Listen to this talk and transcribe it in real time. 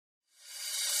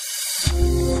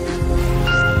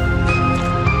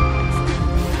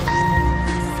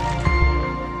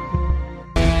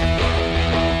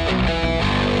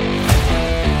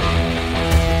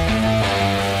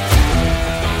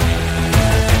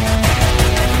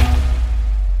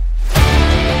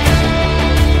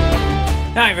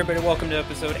Hi, everybody. Welcome to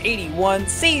episode 81,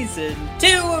 season 2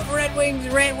 of Red Wings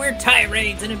Rant, where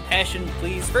tirades and impassioned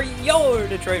pleas for your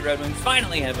Detroit Red Wings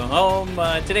finally have a home.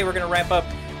 Today, we're going to wrap up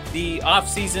the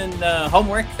off-season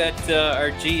homework that our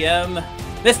GM,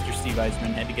 Mr. Steve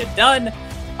Yzerman, had to get done.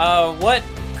 What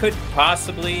could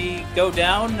possibly go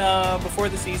down before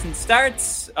the season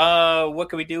starts? What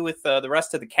can we do with the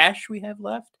rest of the cash we have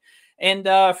left? And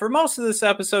for most of this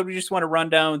episode, we just want to run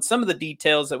down some of the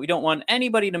details that we don't want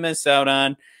anybody to miss out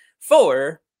on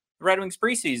for Red Wings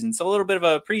preseason. So a little bit of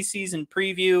a preseason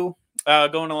preview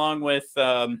going along with,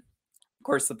 of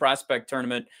course, the prospect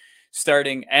tournament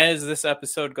starting as this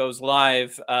episode goes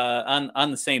live on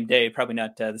the same day, probably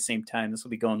not the same time. This will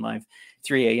be going live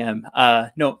 3 a.m.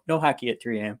 No hockey at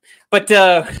 3 a.m. But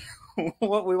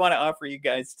what we want to offer you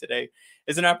guys today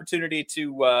is an opportunity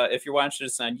to, if you're watching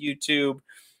this on YouTube,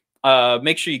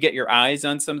 make sure you get your eyes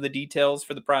on some of the details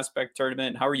for the prospect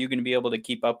tournament. How are you going to be able to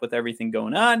keep up with everything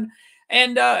going on?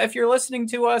 And if you're listening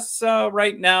to us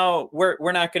right now,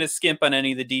 we're not going to skimp on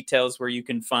any of the details where you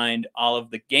can find all of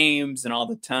the games and all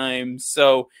the times.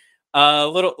 So a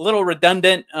little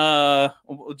redundant.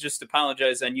 We'll just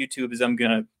apologize on YouTube as I'm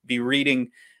going to be reading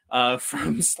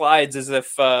from slides as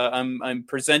if I'm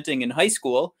presenting in high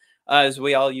school, as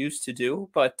we all used to do.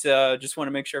 But just want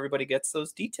to make sure everybody gets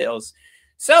those details.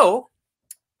 So,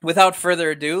 without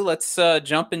further ado, let's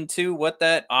jump into what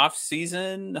that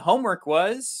off-season homework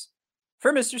was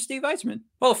for Mr. Steve Yzerman.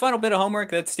 Well, the final bit of homework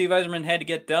that Steve Yzerman had to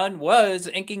get done was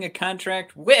inking a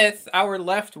contract with our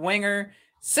left winger,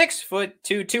 6'2",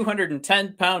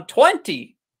 210-pound,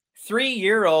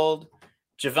 23-year-old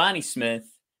Givani Smith,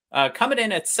 coming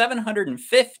in at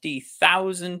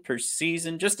 $750,000 per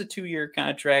season, just a 2-year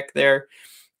contract there.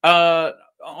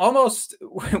 Almost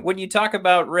when you talk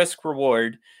about risk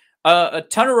reward, a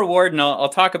ton of reward, and I'll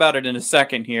talk about it in a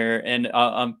second here. And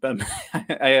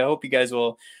I hope you guys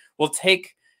will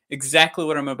take exactly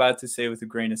what I'm about to say with a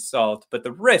grain of salt. But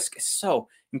the risk is so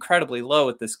incredibly low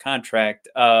with this contract.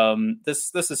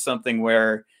 This is something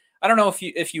where I don't know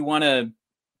if you want to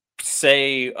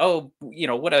say, oh,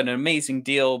 what an amazing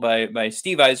deal by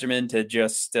Steve Yzerman to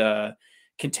just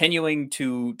continuing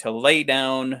to lay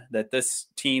down that this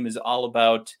team is all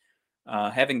about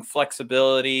having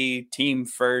flexibility, team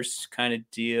first kind of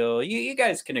deal. You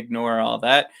guys can ignore all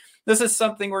that. This is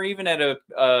something where even at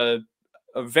a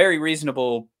very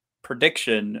reasonable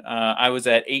prediction, I was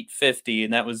at 850,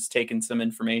 and that was taking some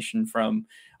information from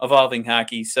Evolving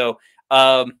Hockey. So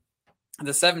the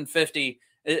 750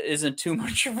 isn't too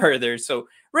much further. So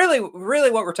really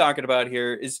what we're talking about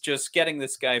here is just getting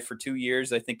this guy for 2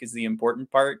 years, I think, is the important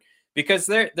part, because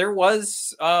there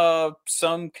was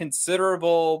some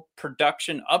considerable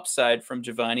production upside from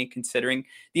Givani, considering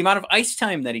the amount of ice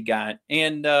time that he got.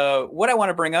 And what I want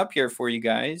to bring up here for you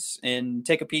guys, and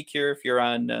take a peek here if you're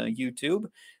on YouTube,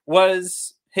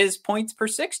 was his points per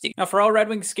 60. Now, for all Red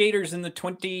Wings skaters in the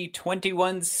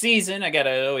 2021 season, I got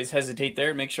to always hesitate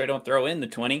there, make sure I don't throw in the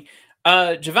 20.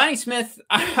 Givani Smith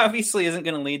obviously isn't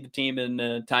going to lead the team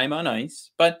in time on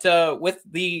ice, but with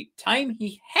the time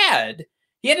he had,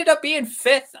 he ended up being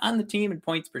 5th on the team in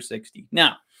points per 60.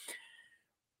 Now,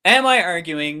 am I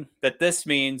arguing that this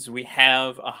means we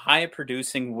have a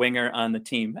high-producing winger on the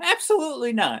team?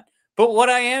 Absolutely not. But what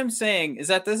I am saying is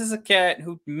that this is a cat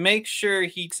who makes sure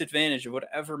he takes advantage of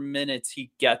whatever minutes he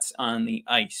gets on the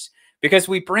ice. Because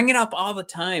we bring it up all the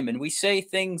time, and we say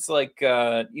things like,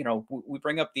 we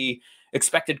bring up the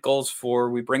expected goals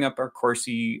for, we bring up our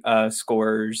Corsi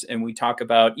scores, and we talk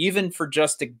about, even for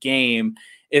just a game,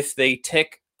 if they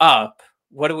tick up,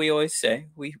 what do we always say?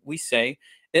 We say,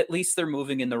 at least they're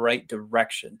moving in the right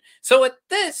direction. So at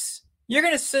this, you're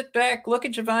going to sit back, look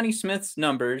at Givani Smith's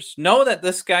numbers, know that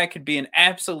this guy could be an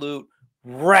absolute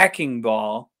wrecking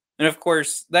ball. And of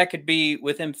course, that could be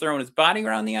with him throwing his body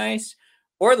around the ice,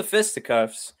 or the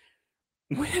fisticuffs,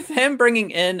 with him bringing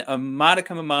in a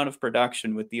modicum amount of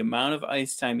production with the amount of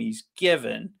ice time he's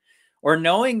given, or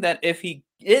knowing that if he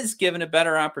is given a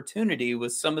better opportunity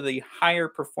with some of the higher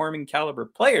performing caliber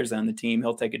players on the team,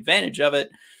 he'll take advantage of it.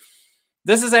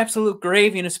 This is absolute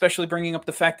gravy, and especially bringing up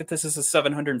the fact that this is a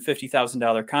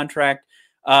 $750,000 contract,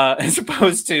 as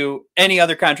opposed to any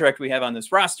other contract we have on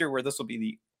this roster, where this will be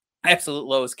the absolute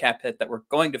lowest cap hit that we're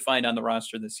going to find on the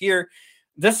roster this year.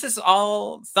 This is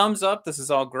all thumbs up. This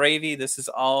is all gravy. This is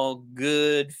all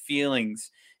good feelings.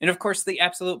 And of course, the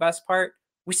absolute best part,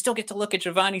 we still get to look at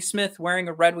Givani Smith wearing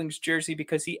a Red Wings jersey,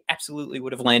 because he absolutely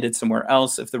would have landed somewhere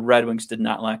else if the Red Wings did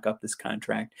not lock up this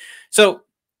contract. So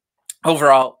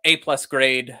overall, A+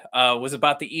 grade, was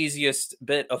about the easiest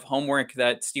bit of homework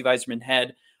that Steve Yzerman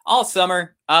had all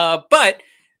summer. But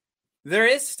there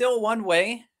is still one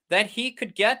way that he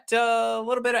could get a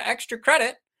little bit of extra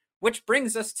credit, which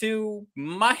brings us to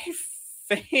my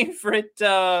favorite,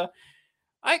 I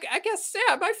guess,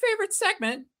 yeah, my favorite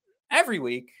segment every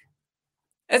week.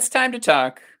 It's time to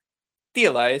talk the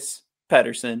Elias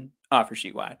Pettersson Offer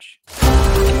Sheet Watch.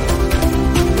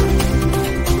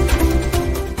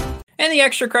 And the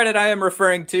extra credit I am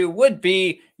referring to would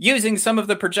be using some of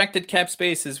the projected cap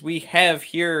spaces we have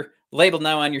here labeled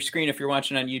now on your screen if you're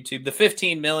watching on YouTube. The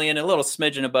 15 million, a little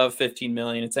smidgen above 15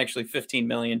 million. It's actually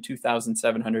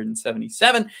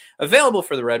 15,002,777 available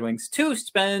for the Red Wings to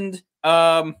spend.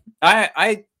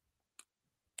 I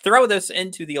throw this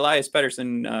into the Elias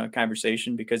Pettersson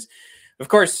conversation because, of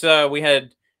course, we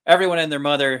had everyone and their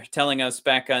mother telling us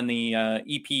back on the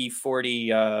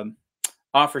EP40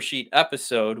 offer sheet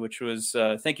episode, which was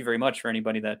thank you very much for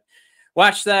anybody that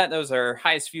watched that. That was our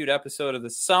highest viewed episode of the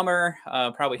summer.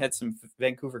 Probably had some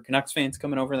Vancouver Canucks fans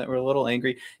coming over that were a little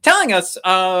angry, telling us,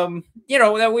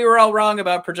 that we were all wrong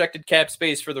about projected cap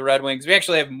space for the Red Wings. We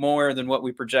actually have more than what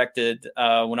we projected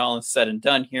when all is said and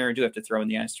done here. I do have to throw in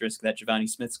the asterisk that Giovanni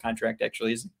Smith's contract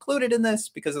actually is included in this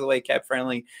because of the way Cap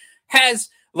Friendly has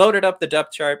loaded up the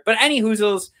depth chart. But any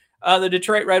hoozles, the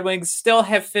Detroit Red Wings still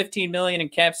have 15 million in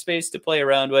cap space to play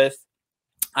around with.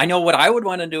 I know what I would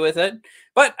want to do with it,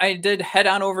 but I did head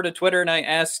on over to Twitter and I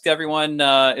asked everyone,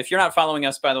 if you're not following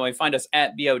us, by the way, find us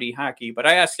at BOD Hockey. But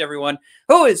I asked everyone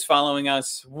who is following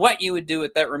us what you would do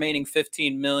with that remaining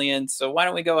 15 million. So why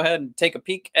don't we go ahead and take a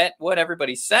peek at what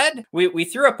everybody said? We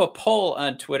threw up a poll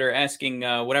on Twitter asking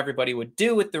what everybody would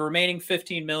do with the remaining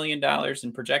 $15 million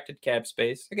in projected cap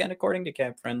space, again, according to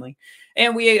Cap Friendly.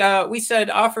 And we said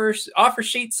offer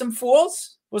sheet some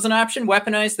fools was an option,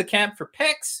 weaponize the cap for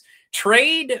picks,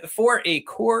 trade for a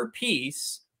core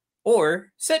piece,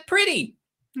 or sit pretty.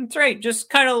 That's right. Just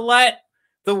kind of let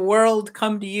the world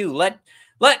come to you. Let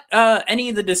any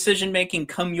of the decision making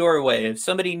come your way. If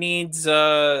somebody needs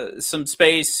some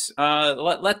space,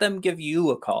 let them give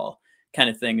you a call. Kind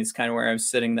of thing is kind of where I was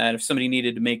sitting. That if somebody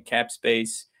needed to make cap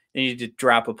space, they needed to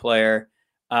drop a player.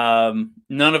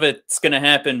 None of it's going to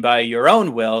happen by your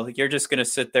own will. You're just going to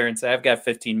sit there and say, I've got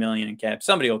 15 million in cap.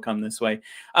 Somebody will come this way.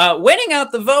 Winning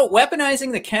out the vote,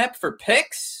 weaponizing the cap for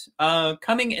picks.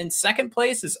 Coming in second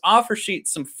place is Offer Sheet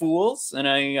Some Fools. And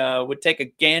I would take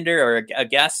a gander or a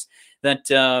guess that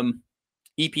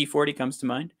EP40 comes to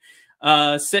mind.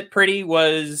 Sit Pretty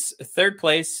was third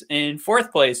place. In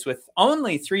fourth place with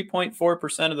only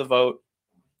 3.4% of the vote,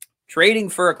 trading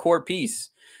for a core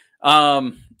piece.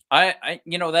 That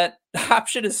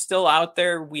option is still out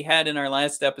there. We had in our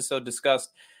last episode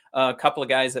discussed a couple of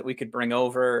guys that we could bring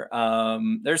over.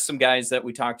 There's some guys that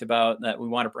we talked about that we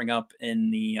want to bring up in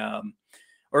the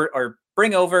or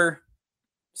bring over,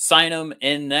 sign them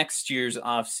in next year's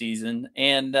off season.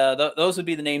 And those would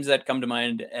be the names that come to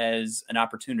mind as an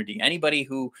opportunity. Anybody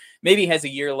who maybe has a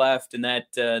year left and that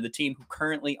the team who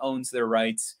currently owns their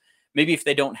rights, maybe if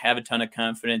they don't have a ton of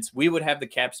confidence, we would have the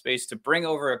cap space to bring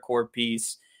over a core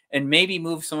piece and maybe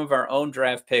move some of our own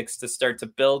draft picks to start to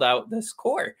build out this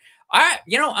core.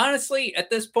 Honestly, at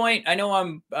this point, I know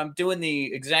I'm doing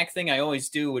the exact thing I always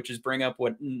do, which is bring up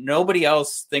what nobody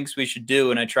else thinks we should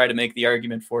do, and I try to make the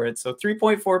argument for it. So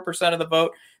 3.4% of the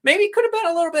vote maybe could have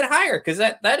been a little bit higher because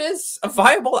that is a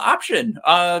viable option.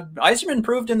 Yzerman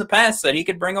proved in the past that he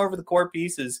could bring over the core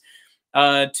pieces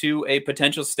to a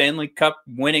potential Stanley Cup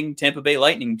winning Tampa Bay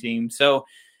Lightning team. So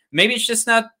maybe it's just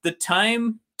not the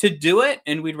time to do it,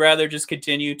 and we'd rather just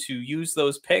continue to use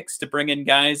those picks to bring in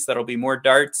guys that'll be more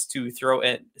darts to throw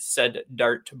at said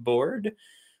dart board.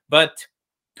 But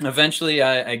eventually,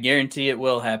 I guarantee it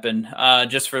will happen.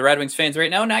 Just for Red Wings fans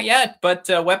right now, not yet, but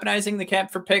weaponizing the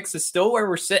cap for picks is still where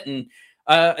we're sitting.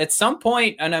 At some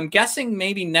point, and I'm guessing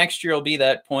maybe next year will be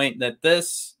that point, that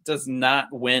this does not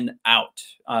win out.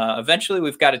 Eventually,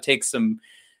 we've got to take some,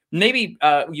 maybe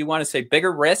you want to say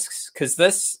bigger risks, because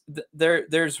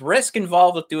there's risk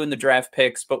involved with doing the draft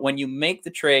picks. But when you make the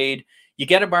trade, you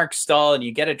get a Mark Stahl and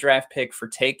you get a draft pick for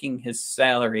taking his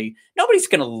salary. Nobody's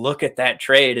going to look at that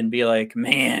trade and be like,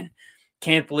 man,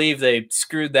 can't believe they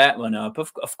screwed that one up.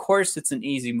 Of course, it's an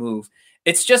easy move.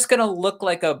 It's just going to look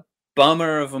like a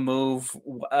bummer of a move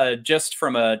just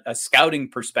from a scouting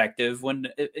perspective when,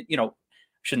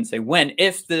 shouldn't say when,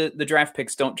 if the draft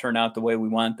picks don't turn out the way we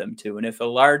want them to. And if a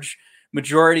large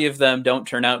majority of them don't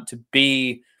turn out to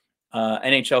be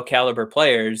NHL caliber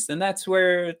players, then that's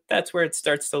where it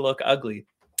starts to look ugly.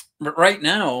 But right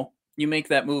now, you make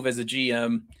that move as a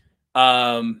GM.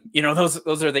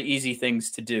 Those are the easy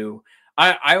things to do.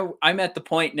 I'm at the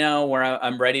point now where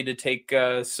I'm ready to take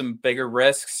some bigger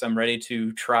risks. I'm ready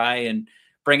to try and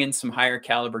bring in some higher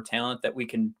caliber talent that we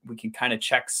can kind of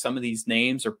check some of these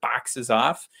names or boxes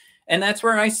off. And that's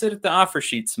where I sit at the offer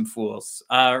sheet, some fools,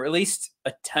 or at least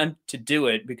attempt to do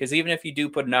it, because even if you do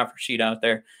put an offer sheet out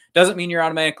there, doesn't mean you're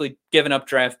automatically giving up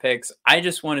draft picks. I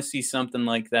just want to see something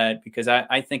like that, because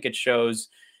I think it shows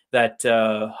that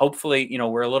hopefully,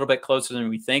 we're a little bit closer than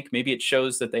we think. Maybe it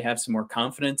shows that they have some more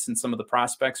confidence in some of the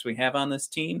prospects we have on this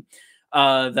team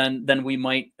than we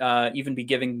might even be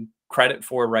giving credit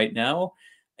for right now.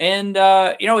 And,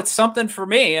 it's something for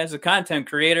me as a content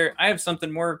creator. I have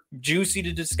something more juicy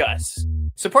to discuss.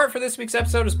 Support for this week's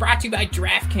episode is brought to you by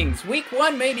DraftKings. Week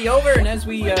 1 may be over, and as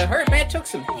we heard, Matt took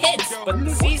some hits, but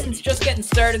the season's just getting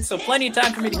started, so plenty of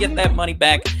time for me to get that money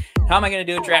back. How am I going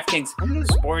to do it? DraftKings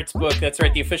Sportsbook. That's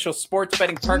right, the official sports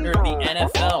betting partner of the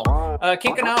NFL.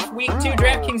 Kicking off week 2,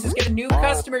 DraftKings is giving new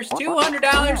customers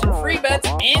 $200 in free bets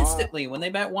instantly when they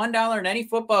bet $1 in any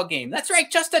football game. That's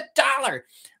right, just $1.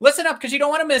 Listen up, because you don't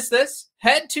want to miss this.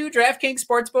 Head to DraftKings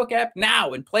Sportsbook app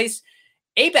now and place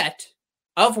a bet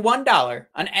of $1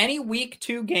 on any week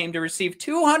 2 game to receive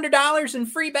 $200 in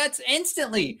free bets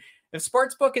instantly. If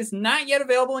Sportsbook is not yet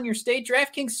available in your state,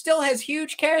 DraftKings still has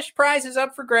huge cash prizes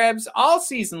up for grabs all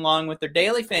season long with their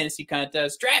daily fantasy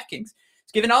contest. DraftKings is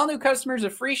giving all new customers a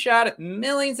free shot at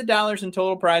millions of dollars in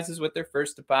total prizes with their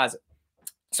first deposit.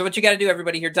 So what you got to do,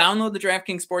 everybody, here, download the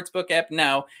DraftKings Sportsbook app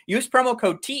now. Use promo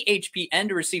code THPN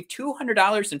to receive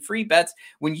 $200 in free bets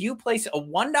when you place a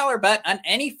 $1 bet on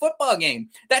any football game.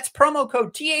 That's promo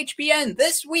code THPN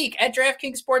this week at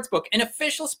DraftKings Sportsbook, an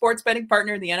official sports betting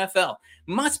partner of the NFL.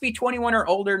 Must be 21 or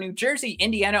older, New Jersey,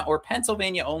 Indiana, or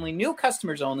Pennsylvania only, new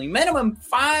customers only, minimum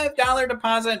 $5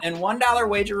 deposit and $1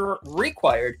 wager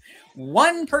required.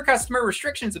 1 per customer.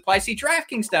 Restrictions apply. See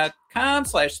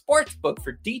DraftKings.com/sportsbook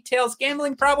for details.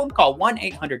 Gambling problem? Call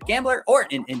 1-800-GAMBLER, or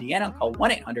in Indiana, call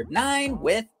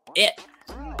 1-800-9-WITH-IT.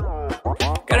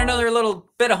 Got another little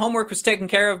bit of homework was taken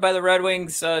care of by the Red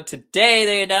Wings. Today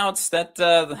they announced that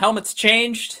the helmets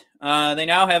changed. They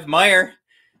now have Meier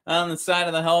on the side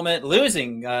of the helmet,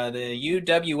 losing the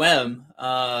UWM.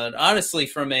 Honestly,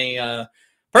 from a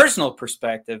personal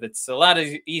perspective, it's a lot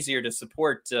easier to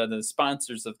support the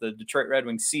sponsors of the Detroit Red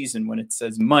Wings season when it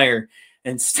says Meier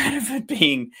instead of it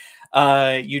being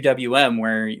UWM,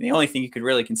 where the only thing you could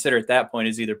really consider at that point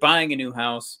is either buying a new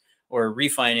house or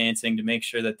refinancing to make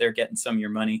sure that they're getting some of your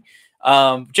money.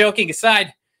 Joking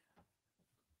aside,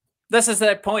 this is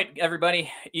that point,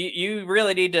 everybody. You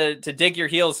really need to dig your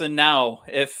heels in now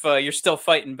if you're still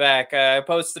fighting back. I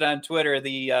posted on Twitter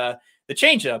the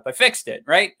change up. I fixed it,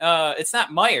 right? It's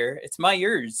not Meier, it's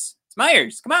Myers. It's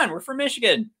Myers. Come on, we're from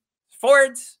Michigan.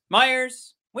 Fords,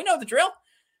 Myers. We know the drill.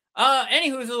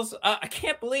 Anywho, I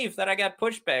can't believe that I got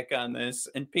pushback on this,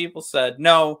 and people said,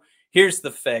 no, here's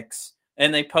the fix.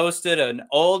 And they posted an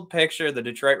old picture of the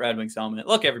Detroit Red Wings helmet.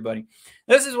 Look, everybody,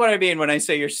 this is what I mean when I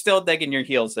say you're still digging your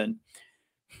heels in.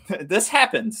 This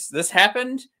happens. This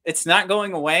happened. It's not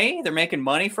going away. They're making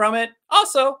money from it.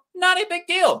 Also, not a big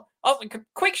deal. Also,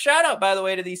 quick shout out, by the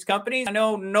way, to these companies. I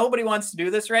know nobody wants to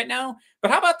do this right now, but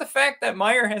how about the fact that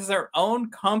Meier has their own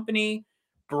company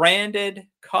branded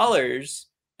colors,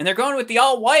 and they're going with the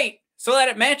all white so that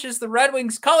it matches the Red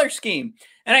Wings color scheme.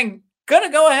 And I'm going to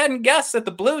go ahead and guess that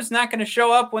the blue's not going to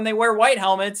show up when they wear white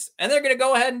helmets, and they're going to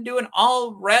go ahead and do an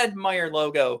all red Meier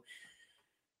logo.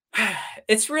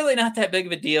 It's really not that big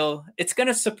of a deal. It's going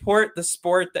to support the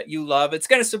sport that you love. It's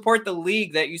going to support the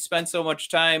league that you spend so much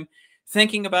time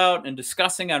thinking about and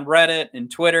discussing on Reddit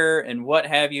and Twitter and what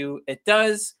have you. It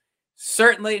does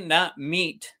certainly not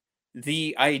meet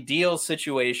the ideal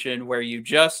situation where you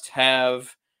just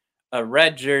have a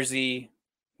red jersey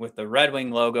with the Red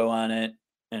Wing logo on it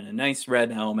and a nice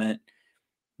red helmet.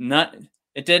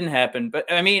 It didn't happen,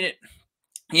 but I mean,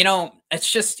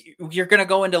 it's just, you're going to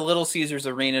go into Little Caesars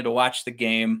Arena to watch the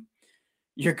game.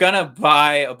 You're going to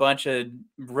buy a bunch of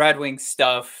Red Wing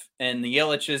stuff, and the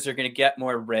Illiches are going to get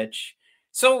more rich.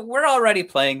 So we're already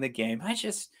playing the game. I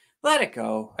just let it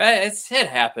go. It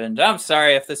happened. I'm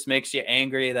sorry if this makes you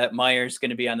angry that Meier's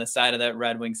going to be on the side of that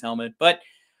Red Wings helmet, but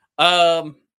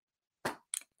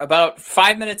about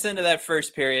 5 minutes into that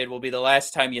first period will be the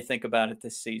last time you think about it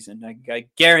this season. I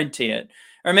guarantee it.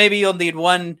 Or maybe you'll need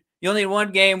one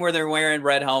game where they're wearing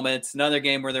red helmets, another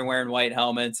game where they're wearing white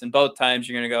helmets, and both times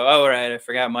you're going to go, oh, right, I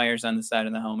forgot Meier's on the side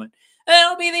of the helmet. And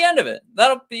that'll be the end of it.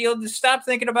 You'll just stop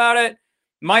thinking about it.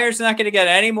 Meier's not going to get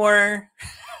any more,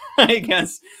 I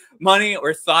guess, money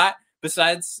or thought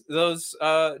besides those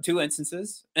 2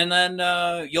 instances. And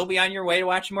then you'll be on your way to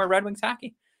watching more Red Wings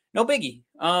hockey. No biggie.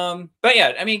 But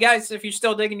yeah, I mean, guys, if you're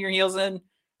still digging your heels in,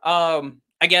 I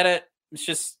get it. It's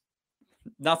just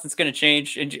nothing's going to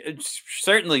change. And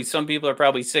certainly some people are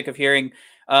probably sick of hearing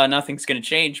nothing's going to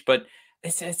change, but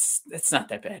it's not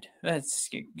that bad.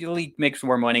 The league makes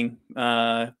more money.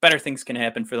 Better things can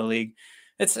happen for the league.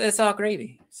 It's all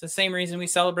gravy. It's the same reason we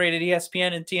celebrated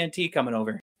ESPN and TNT coming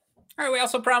over. All right, we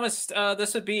also promised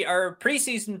this would be our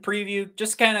preseason preview,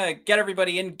 just kind of get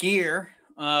everybody in gear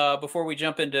before we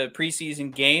jump into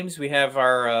preseason games. We have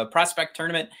our prospect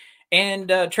tournament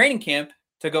and training camp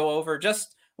to go over.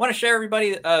 Just want to share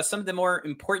everybody some of the more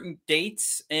important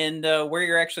dates and where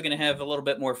you're actually going to have a little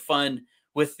bit more fun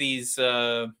with these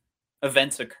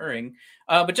events occurring.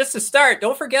 But just to start,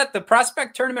 don't forget the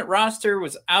prospect tournament roster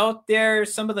was out there.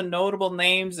 Some of the notable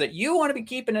names that you want to be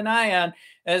keeping an eye on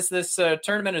as this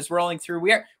tournament is rolling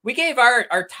through. We gave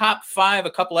our top 5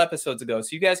 a couple episodes ago, so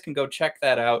you guys can go check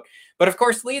that out. But of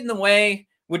course, leading the way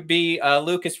would be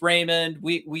Lucas Raymond.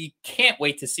 We can't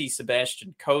wait to see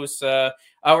Sebastian Cosa.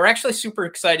 We're actually super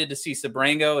excited to see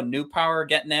Sabrango and New Power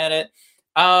getting at it.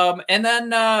 And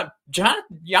then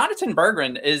Jonathan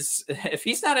Berggren is, if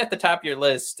he's not at the top of your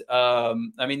list, I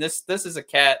mean, this is a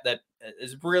cat that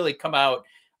has really come out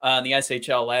in the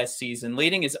SHL last season,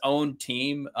 leading his own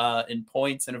team in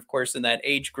points, and of course in that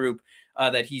age group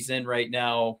that he's in right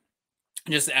now,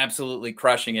 just absolutely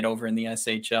crushing it over in the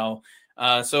SHL.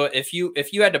 So if you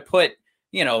had to put,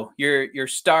 your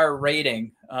star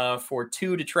rating for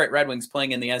 2 Detroit Red Wings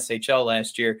playing in the SHL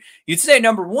last year, you'd say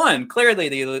number 1, clearly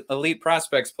the elite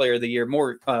prospects player of the year,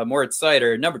 Moritz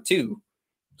Seider. Number 2,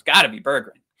 it's got to be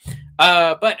Berggren.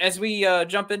 But as we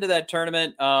jump into that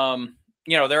tournament,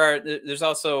 there's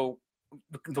also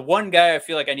the one guy I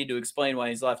feel like I need to explain why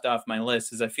he's left off my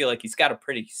list is I feel like he's got a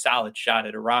pretty solid shot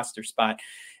at a roster spot.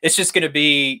 It's just going to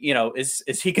be,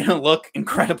 is he going to look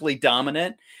incredibly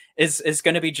dominant? Is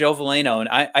going to be Joe Veleno. And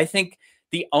I think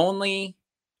the only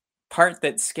part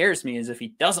that scares me is if he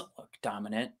doesn't look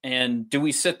dominant. And do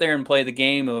we sit there and play the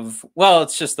game of, well,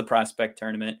 it's just the prospect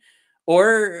tournament,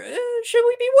 or should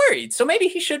we be worried? So maybe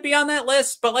he should be on that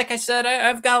list. But like I said,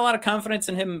 I've got a lot of confidence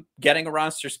in him getting a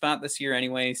roster spot this year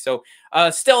anyway. So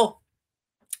still,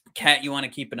 Kat, you want to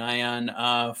keep an eye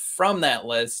on from that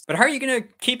list. But how are you going to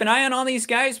keep an eye on all these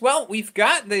guys? Well, we've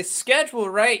got the schedule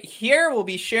right here. We'll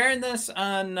be sharing this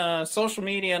on social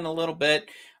media in a little bit.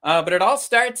 But it all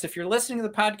starts, if you're listening to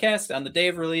the podcast on the day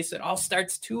of release, it all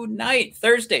starts tonight,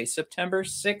 Thursday, September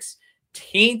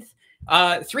 16th.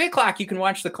 3:00, you can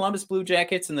watch the Columbus Blue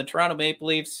Jackets and the Toronto Maple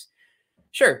Leafs.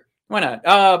 Sure. Why not?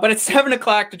 But it's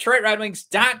 7:00.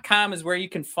 DetroitRedWings.com is where you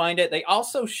can find it. They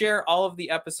also share all of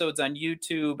the episodes on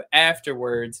YouTube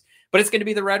afterwards. But it's going to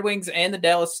be the Red Wings and the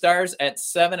Dallas Stars at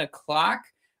 7:00.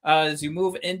 As you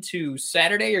move into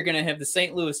Saturday, you're going to have the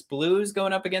St. Louis Blues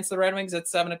going up against the Red Wings at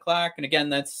 7:00. And again,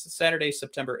 that's Saturday,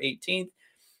 September 18th.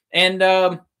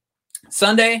 And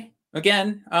Sunday,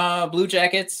 again, Blue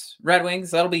Jackets, Red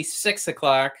Wings, that'll be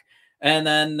 6:00. And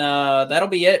then that'll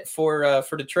be it for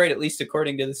Detroit, at least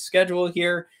according to the schedule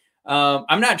here.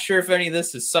 I'm not sure if any of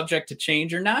this is subject to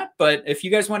change or not, but if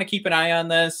you guys want to keep an eye on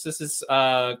this, this is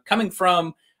coming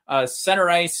from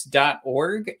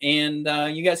centerice.org,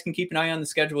 and you guys can keep an eye on the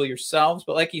schedule yourselves.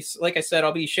 But like I said,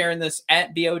 I'll be sharing this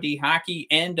at BOD Hockey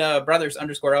and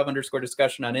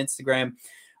brothers_of_discussion on Instagram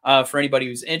for anybody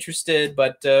who's interested.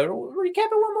 But recap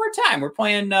it one more time. We're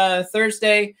playing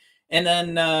Thursday. And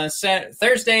then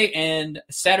Thursday and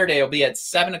Saturday will be at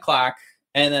 7:00,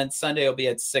 and then Sunday will be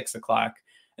at 6:00.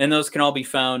 And those can all be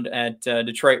found at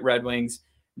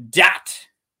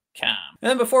DetroitRedWings.com. And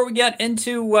then before we get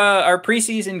into our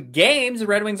preseason games, the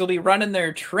Red Wings will be running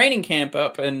their training camp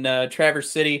up in Traverse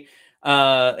City.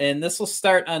 And this will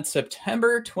start on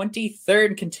September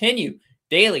 23rd and continue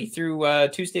daily through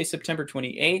Tuesday, September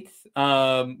 28th.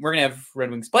 We're going to have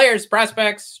Red Wings players,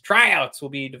 prospects, tryouts will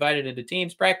be divided into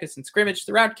teams, practice, and scrimmage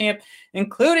throughout camp,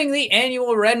 including the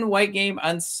annual Red and White game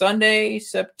on Sunday,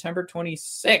 September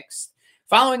 26th.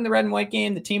 Following the Red and White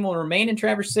game, the team will remain in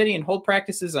Traverse City and hold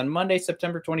practices on Monday,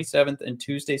 September 27th and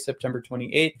Tuesday, September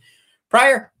 28th,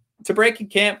 prior to breaking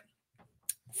camp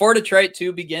for Detroit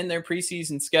to begin their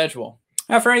preseason schedule.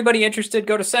 Now, for anybody interested,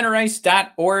 go to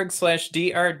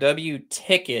centerice.org/DRW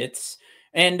tickets.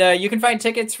 And you can find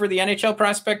tickets for the NHL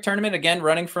Prospect Tournament, again,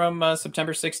 running from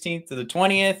September 16th to the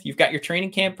 20th. You've got your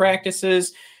training camp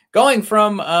practices going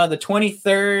from the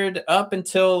 23rd up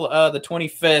until the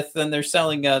 25th. And they're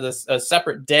selling a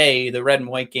separate day, the Red and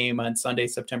White game on Sunday,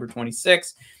 September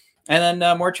 26th. And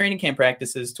then more training camp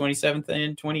practices, 27th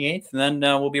and 28th. And then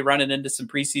we'll be running into some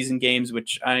preseason games,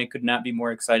 which I could not be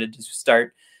more excited to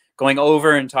start going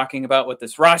over and talking about what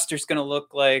this roster is going to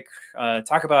look like,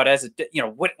 talk about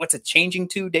what's it changing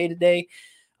to day to day.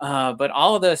 But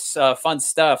all of this fun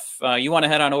stuff, you want to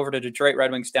head on over to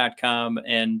DetroitRedWings.com,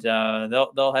 and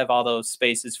they'll have all those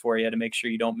spaces for you to make sure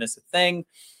you don't miss a thing.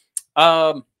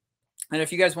 And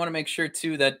if you guys want to make sure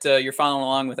too that you're following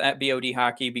along with @BOD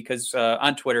Hockey because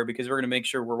on Twitter, because we're going to make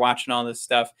sure we're watching all this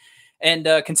stuff and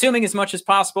consuming as much as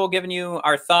possible, giving you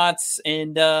our thoughts,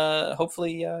 and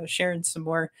hopefully sharing some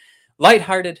more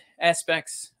lighthearted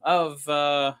aspects of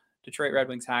Detroit Red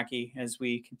Wings hockey as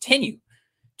we continue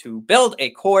to build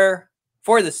a core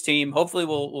for this team. Hopefully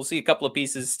we'll see a couple of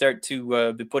pieces start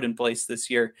to be put in place this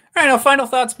year. All right, now final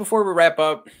thoughts before we wrap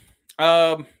up.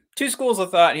 Two schools of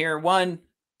thought here. One,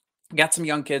 got some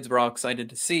young kids we're all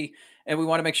excited to see, and we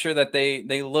want to make sure that they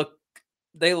look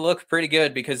pretty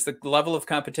good because the level of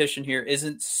competition here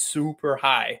isn't super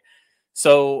high.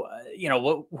 So,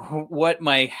 what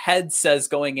my head says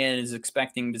going in is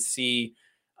expecting to see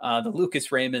the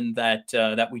Lucas Raymond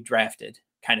that we drafted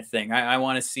kind of thing. I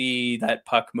want to see that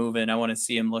puck moving. I want to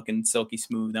see him looking silky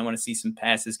smooth. I want to see some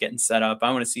passes getting set up.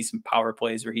 I want to see some power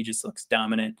plays where he just looks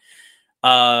dominant.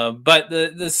 But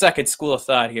the second school of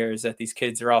thought here is that these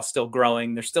kids are all still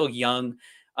growing. They're still young.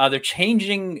 They're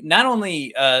changing not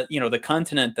only the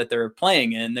continent that they're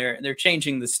playing in, they're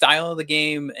changing the style of the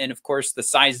game and of course the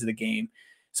size of the game.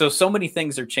 So many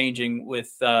things are changing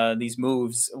with these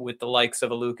moves with the likes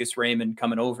of a Lucas Raymond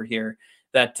coming over here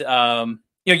that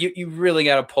you really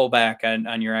got to pull back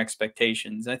on your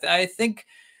expectations. I think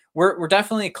we're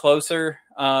definitely closer.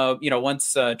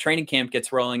 Once training camp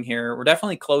gets rolling here, we're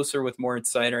definitely closer with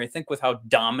Moritz Seider. I think with how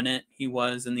dominant he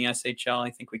was in the SHL, I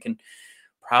think we can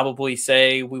probably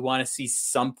say we want to see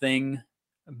something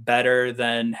better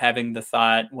than having the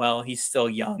thought, well, he's still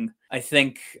young. I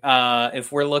think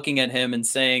if we're looking at him and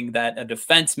saying that a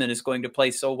defenseman is going to play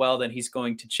so well that he's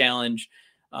going to challenge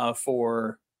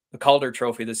for the Calder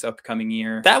Trophy this upcoming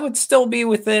year, that would still be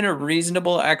within a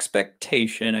reasonable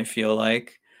expectation, I feel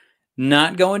like.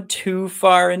 Not going too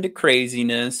far into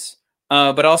craziness,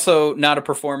 but also not a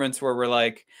performance where we're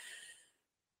like,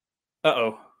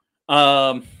 uh-oh.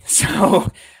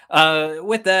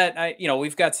 With that,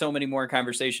 we've got so many more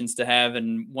conversations to have,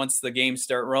 and once the games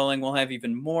start rolling, we'll have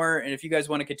even more. And if you guys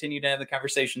want to continue to have the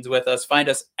conversations with us, find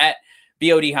us at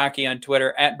BOD Hockey on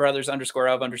Twitter, at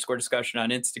brothers_of_discussion on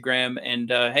Instagram. And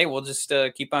hey, we'll just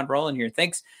keep on rolling here.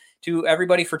 Thanks to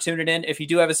everybody for tuning in. If you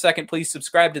do have a second, please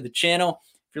subscribe to the channel.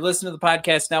 If you're listening to the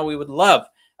podcast now, we would love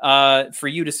for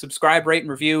you to subscribe, rate, and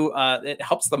review. It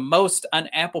helps the most on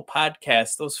Apple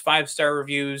Podcasts. Those 5-star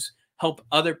reviews help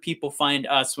other people find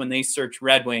us when they search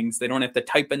Red Wings. They don't have to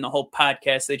type in the whole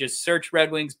podcast. They just search Red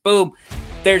Wings. Boom.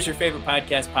 There's your favorite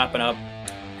podcast popping up.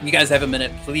 If you guys have a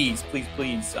minute, please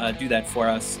do that for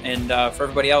us. And for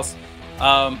everybody else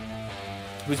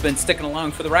who's been sticking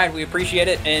along for the ride, we appreciate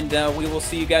it. And we will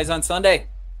see you guys on Sunday.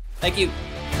 Thank you.